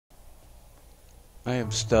I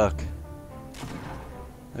am stuck.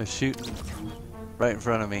 They're shooting right in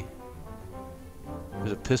front of me.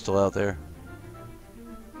 There's a pistol out there.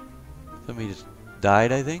 Somebody just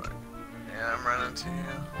died, I think? Yeah, I'm running to you.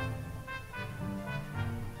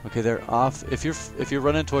 Okay, they're off. If you're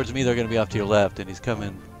running towards me, they're gonna be off to your left, and he's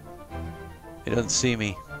coming. He doesn't see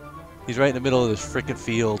me. He's right in the middle of this frickin'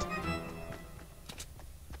 field.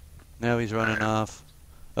 Now he's running off.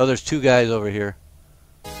 Oh, there's two guys over here.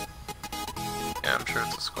 Yeah, I'm sure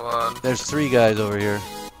it's a squad. There's three guys over here.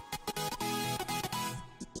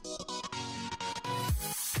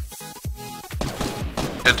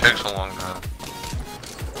 It takes a long time.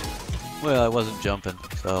 Well, I wasn't jumping,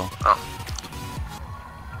 so. Oh.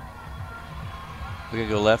 We gonna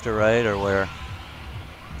go left or right or where?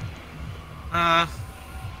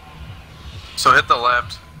 So hit the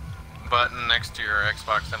left button next to your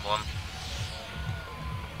Xbox emblem.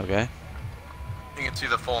 Okay. You can see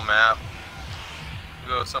the full map.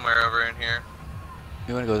 Go somewhere over in here.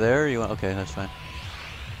 You wanna go there or you want? Okay, that's fine.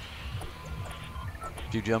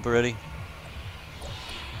 Did you jump already?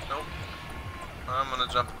 Nope. I'm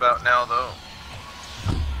gonna jump about now though.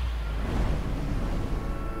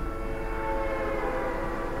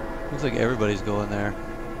 Looks like everybody's going there.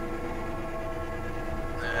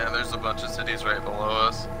 Yeah, there's a bunch of cities right below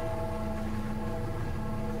us.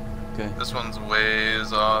 Okay. This one's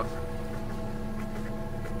ways off.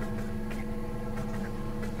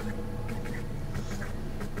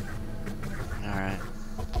 Alright.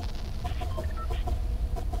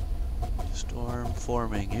 Storm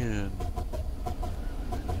forming in.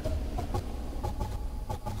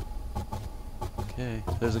 Okay,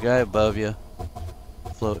 there's a guy above you.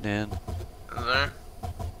 Floating in. Is there?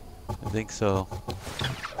 I think so.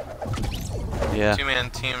 Yeah.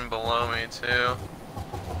 Two-man team below me too.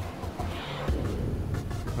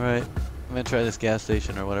 Alright. I'm gonna try this gas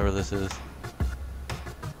station or whatever this is.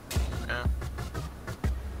 Yeah.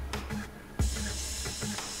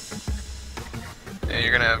 Yeah,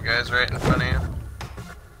 you're gonna have guys right in front of you.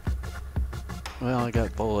 Well, I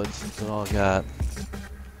got bullets. That's all I got.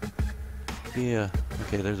 Yeah.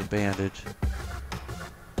 Okay, there's a bandage.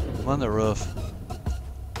 I'm on the roof.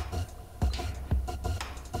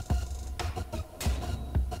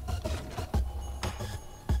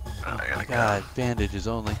 Oh my god, bandages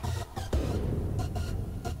only.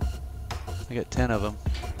 I got 10 of them.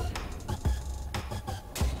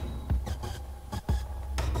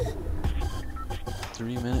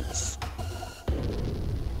 Three minutes.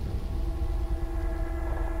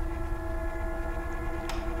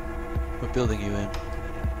 What building you in?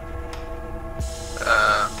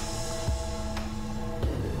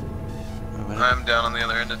 I'm down on the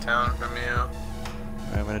other end of town from you.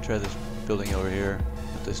 Alright, I'm gonna try this building over here,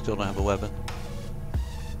 but they still don't have a weapon.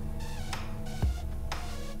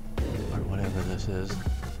 Or whatever this is.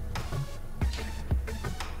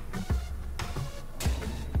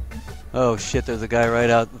 Oh shit, there's a guy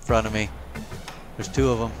right out in front of me. There's two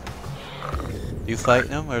of them. You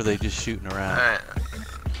fighting them, or are they just shooting around? Alright.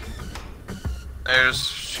 They're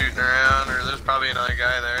just shooting around, or there's probably another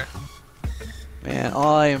guy there. Man,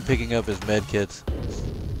 all I am picking up is medkits.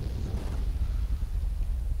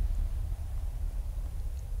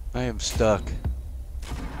 I am stuck.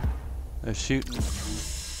 They're shooting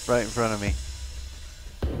right in front of me.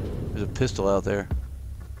 There's a pistol out there.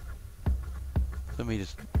 Somebody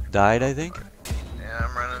just died, I think? Yeah,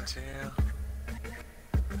 I'm running to you.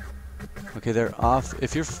 Okay, they're off.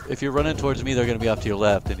 If you're running towards me, they're gonna be off to your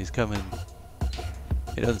left, and he's coming.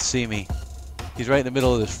 He doesn't see me. He's right in the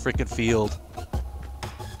middle of this frickin' field.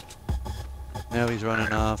 Now he's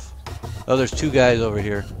running off. Oh, there's two guys over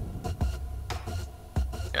here.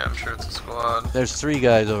 Yeah, I'm sure it's a squad. There's three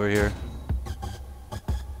guys over here.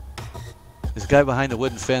 This guy behind the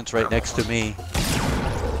wooden fence right next to me.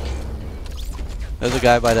 There's a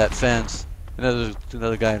guy by that fence. And there's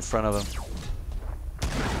another guy in front of him.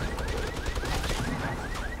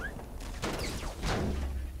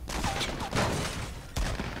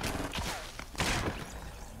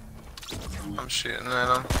 I'm shooting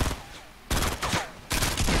at him.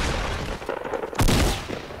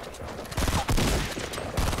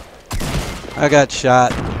 I got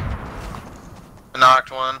shot. I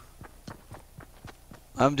knocked one.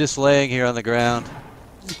 I'm just laying here on the ground.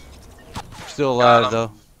 Still alive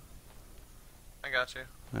though. I got you.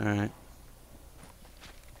 Alright.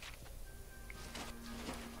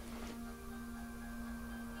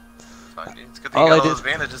 Fine, dude. It's good that you All got I all did- those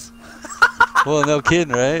bandages. Well, no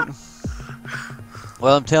kidding, right?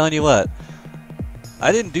 Well, I'm telling you what.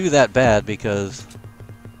 I didn't do that bad because...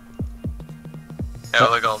 Yeah,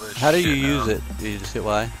 look at all this How do you shit use now. it? Do you just hit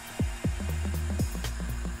Y?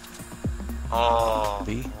 Oh,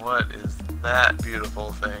 B? what is that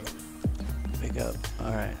beautiful thing? Pick up.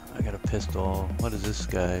 Alright, I got a pistol. What is this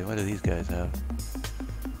guy? What do these guys have?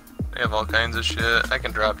 They have all kinds of shit. I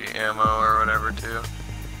can drop you ammo or whatever too.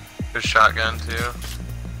 There's shotgun too.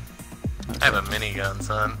 Okay. I have a minigun,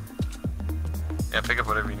 son. Yeah, pick up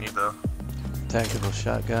whatever you need though. Tactical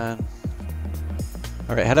shotgun.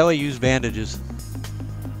 Alright, how do I use bandages?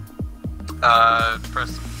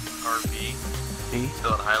 Press RB B?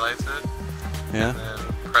 until it highlights it. Yeah? And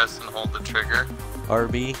then press and hold the trigger.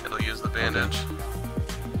 RB? It'll use the bandage.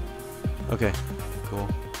 Okay, cool.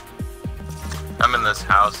 I'm in this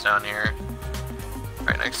house down here.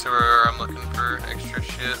 Right next to where I'm looking for extra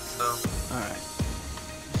shit, so. Alright.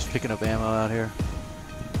 Just picking up ammo out here.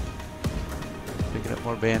 Picking up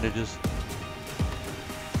more bandages.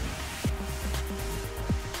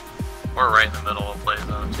 We're right in the middle of play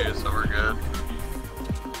zone too, so we're good.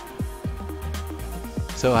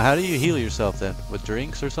 So how do you heal yourself then? With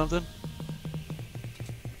drinks or something?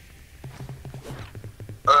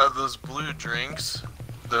 Those blue drinks,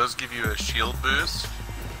 those give you a shield boost.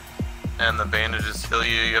 And the bandages heal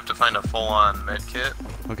you. You have to find a full-on med kit.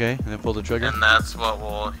 Okay, and then pull the trigger? And that's what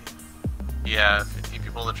will... Yeah, if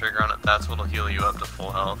you pull the trigger on it, that's what'll heal you up to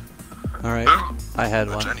full health. Alright, I had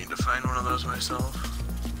Which one. I need to find one of those myself.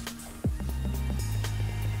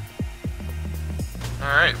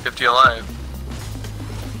 Alright, 50 alive.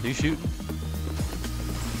 You shooting?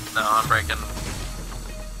 No, I'm breaking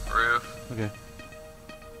roof. Okay.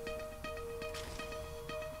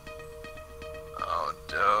 Oh,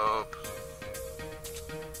 dope.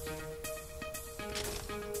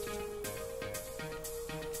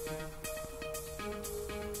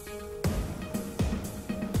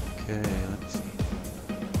 Okay, let's see.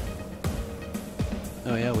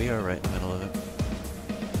 Oh yeah, we are right in the middle of it.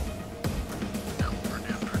 Yeah, we're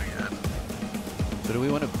doing pretty good. So do we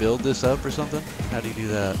want to build this up or something? How do you do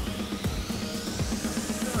that?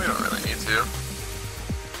 We don't really need to.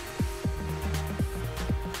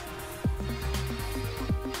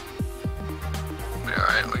 Be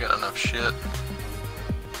alright, we got enough shit.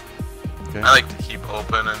 Okay. I like to keep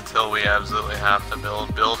open until we absolutely have to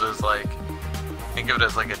build. Build is like, think of it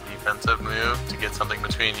as like a defensive move to get something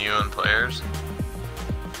between you and players.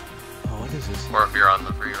 Oh, what is this? Or if you're on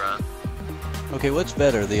the free run. Okay, what's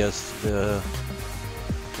better, the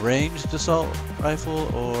ranged assault rifle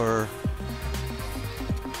or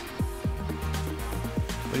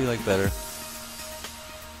what do you like better?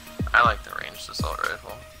 I like the ranged assault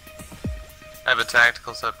rifle. I have a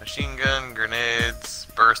tactical submachine gun, grenades,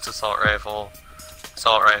 burst assault rifle,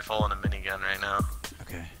 and a minigun right now.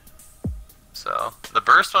 Okay. So, the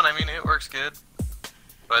burst one, I mean, it works good.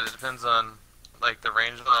 But it depends on, like, the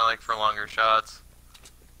ranged one I like for longer shots.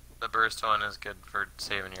 The burst one is good for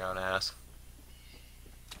saving your own ass.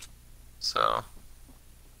 So,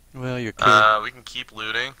 Well, you're kidding. we can keep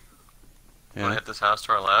looting. Yeah. Want to hit this house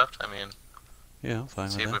to our left? I mean, Yeah, I'm fine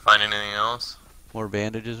see with if that. we find anything else. More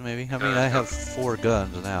bandages, maybe? I mean, Good. I have 4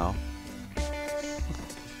 guns now.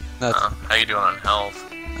 That's, How you doing on health?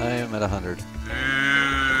 I am at 100. Ooh.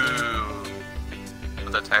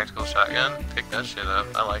 With a tactical shotgun? Pick that shit up.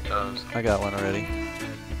 I like those. I got one already.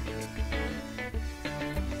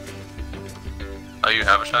 Oh, you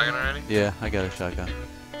have a shotgun already? Yeah, I got a shotgun.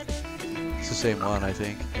 It's the same one, I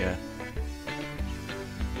think. Yeah.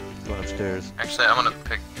 Going upstairs. Actually, I'm gonna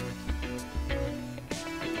pick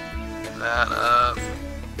that up.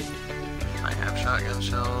 I have shotgun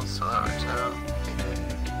shells, so that works out.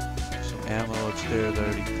 Some ammo upstairs I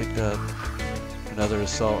already picked up. Another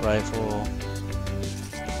assault rifle.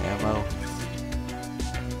 Ammo.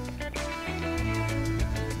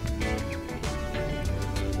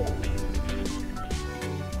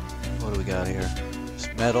 What do we got here?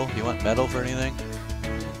 Just metal. You want metal for anything?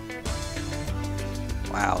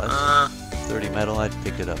 Wow, that's 30 metal. I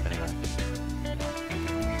picked it up anyway.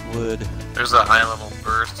 Wood. There's a high-level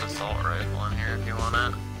burst assault rifle in here if you want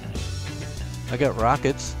it. I got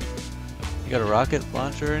rockets. You got a rocket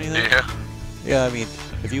launcher or anything? Yeah. Yeah, I mean,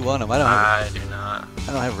 if you want them, I don't have. I do not.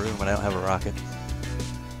 I don't have room, but I don't have a rocket.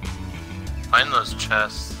 Find those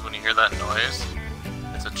chests. When you hear that noise,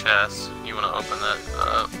 it's a chest. You want to open that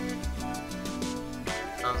up.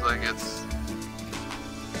 Sounds like it's...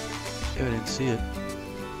 Yeah, I didn't see it.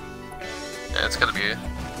 Yeah, it's gotta be...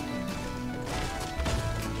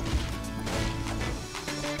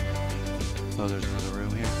 Oh, there's another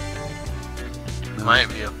room here. No, Might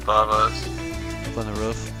be above us. up on the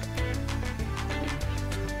roof.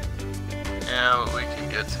 Yeah, but we can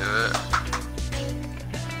get to it.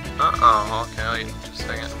 Uh-oh, okay, I'll just a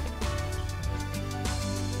second.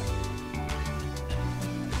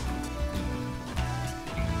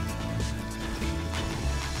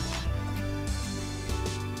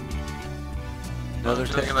 Another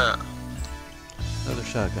Look at that. Another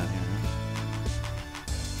shotgun here, huh?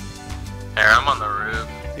 Here, I'm on the roof.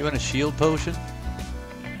 You want a shield potion?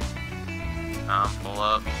 I'm full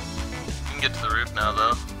up. You can get to the roof now,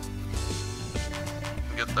 though.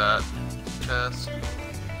 Get that chest.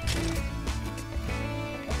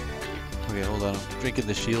 Okay, hold on. I'm drinking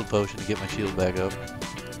the shield potion to get my shield back up.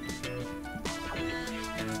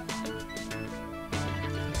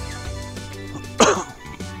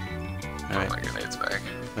 Alright. Oh, my grenade's back.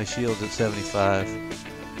 My shield's at 75.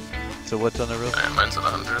 So what's on the roof? Alright, mine's at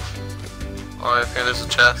 100. Oh, okay, there's a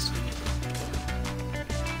chest.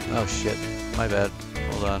 Oh shit. My bad.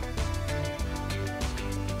 Hold on.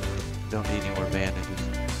 Don't need any more bandages.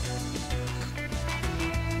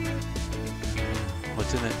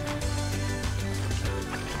 What's in it?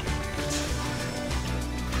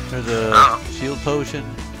 There's a shield potion,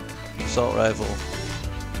 assault rifle,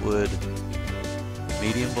 wood,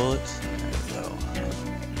 medium bullets. There we go.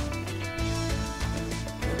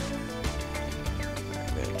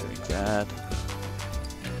 Okay, drink that.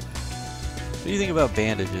 What do you think about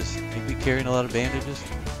bandages? You be carrying a lot of bandages?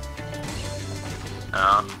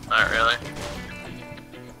 No, not really.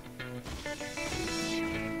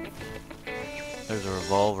 There's a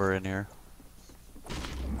revolver in here.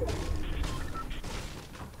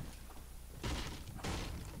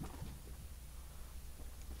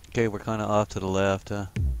 Okay, we're kind of off to the left, huh?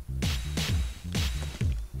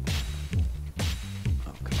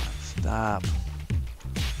 Oh, come on, stop.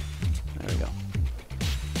 There we go.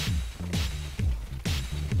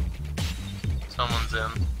 Someone's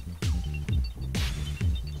in.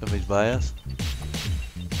 Somebody's by us?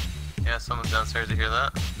 Yeah, someone's downstairs. You hear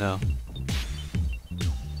that? No.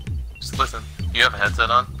 Just listen. You have a headset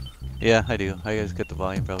on? Yeah, I do. I just got the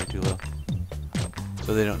volume probably too low.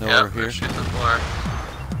 So they don't know Yeah, we're here? shooting the floor.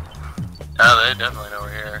 Oh, they definitely know we're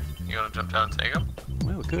here. You wanna jump down and take them?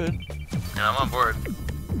 Well, we could. Yeah, I'm on board.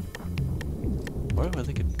 Or am I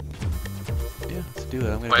thinking? Yeah, let's do it.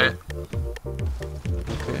 I'm gonna Wait. go.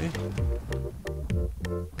 Okay.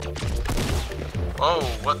 Oh,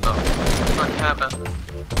 what the fuck happened?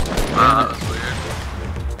 Wow, that was weird.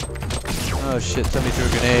 Oh shit, somebody threw a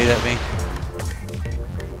grenade at me.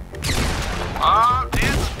 Oh,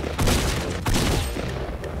 damn!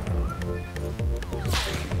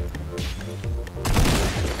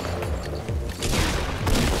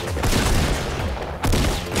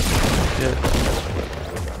 Shit.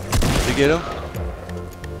 Did you get him?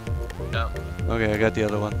 No. Okay, I got the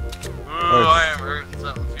other one. Ooh, I am hurting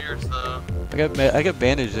something fierce though. I got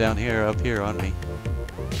bandage down here, up here on me.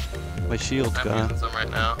 My shield's I'm gone. using some right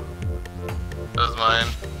now. That was mine.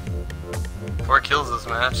 4 kills this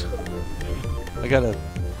match. I got a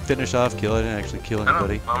finish off kill. I didn't actually kill I know.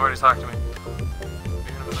 anybody. Mom already talked to me.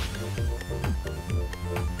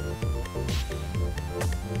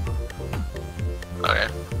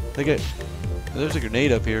 Okay. There's a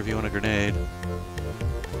grenade up here if you want a grenade.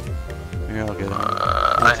 Here, I'll get it.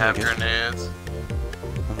 I have grenades.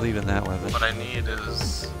 I'm leaving that weapon. What I need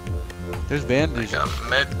is There's bandages. like a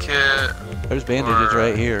med kit. There's bandages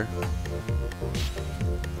right here.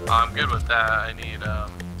 Oh, I'm good with that. I need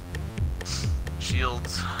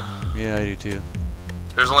shields. Yeah, I do too.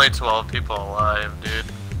 There's only 12 people alive, dude.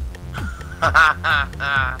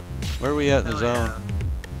 Where are we at in the Hell zone? yeah.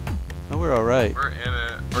 Oh, we're all right. We're in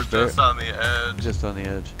it. We're there. just on the edge. Just on the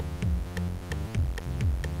edge.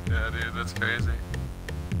 Yeah, dude, that's crazy.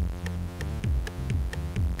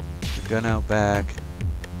 The gun out back.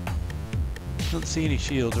 Don't see any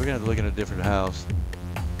shields. We're gonna have to look in a different house.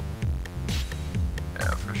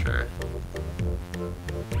 Yeah, for sure.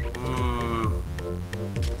 Ooh.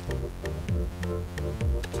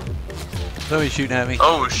 Somebody's shooting at me.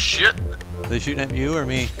 Oh shit! Are they shooting at you or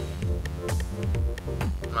me?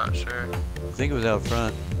 I'm not sure. I think it was out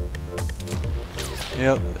front.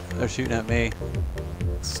 Yep, they're shooting at me.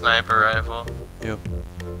 Sniper rifle. Yep.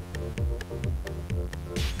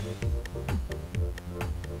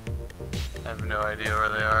 I have no idea where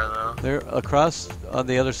they are though. They're across on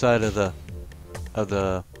the other side of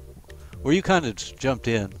the where you kind of jumped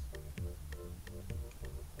in.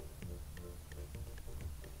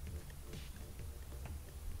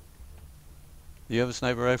 Do you have a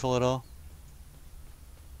sniper rifle at all?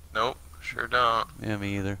 Nope, sure don't. Yeah,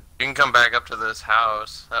 me either. You can come back up to this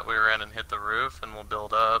house that we were in and hit the roof and we'll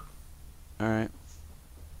build up. Alright.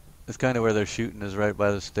 It's kind of where they're shooting is right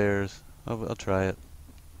by the stairs. I'll try it.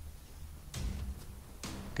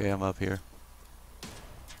 Okay, I'm up here.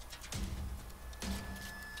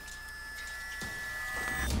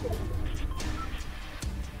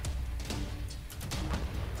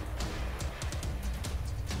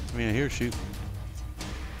 I mean, I hear shooting.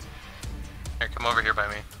 Here, come Come over here by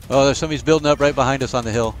me. Oh, there's somebody's building up right behind us on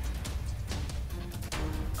the hill.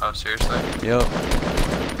 Oh, seriously? Yep.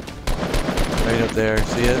 Right up there.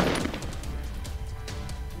 See it?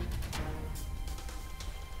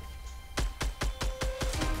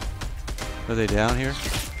 Are they down here?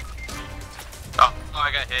 Oh,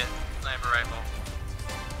 I got hit. Sniper rifle.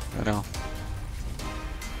 I know.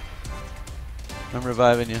 I'm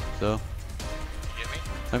reviving you, so. You get me?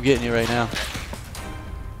 I'm getting you right now.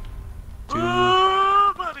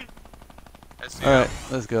 Oh, buddy. Alright,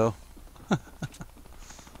 let's go.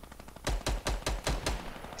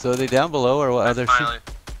 So are they down below or what? Are they Finally.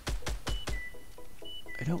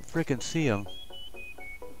 I don't frickin' see them.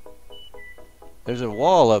 There's a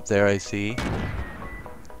wall up there I see.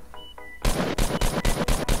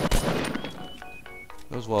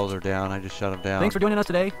 Those walls are down. I just shut them down. Thanks for joining us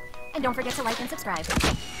today. And don't forget to like and subscribe.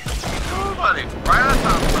 Oh, buddy. Right on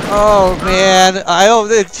top of Oh man,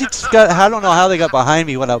 they just got. I don't know how they got behind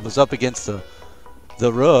me when I was up against the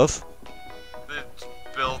roof. They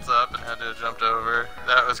built up and had to have jumped over.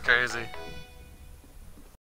 That was crazy.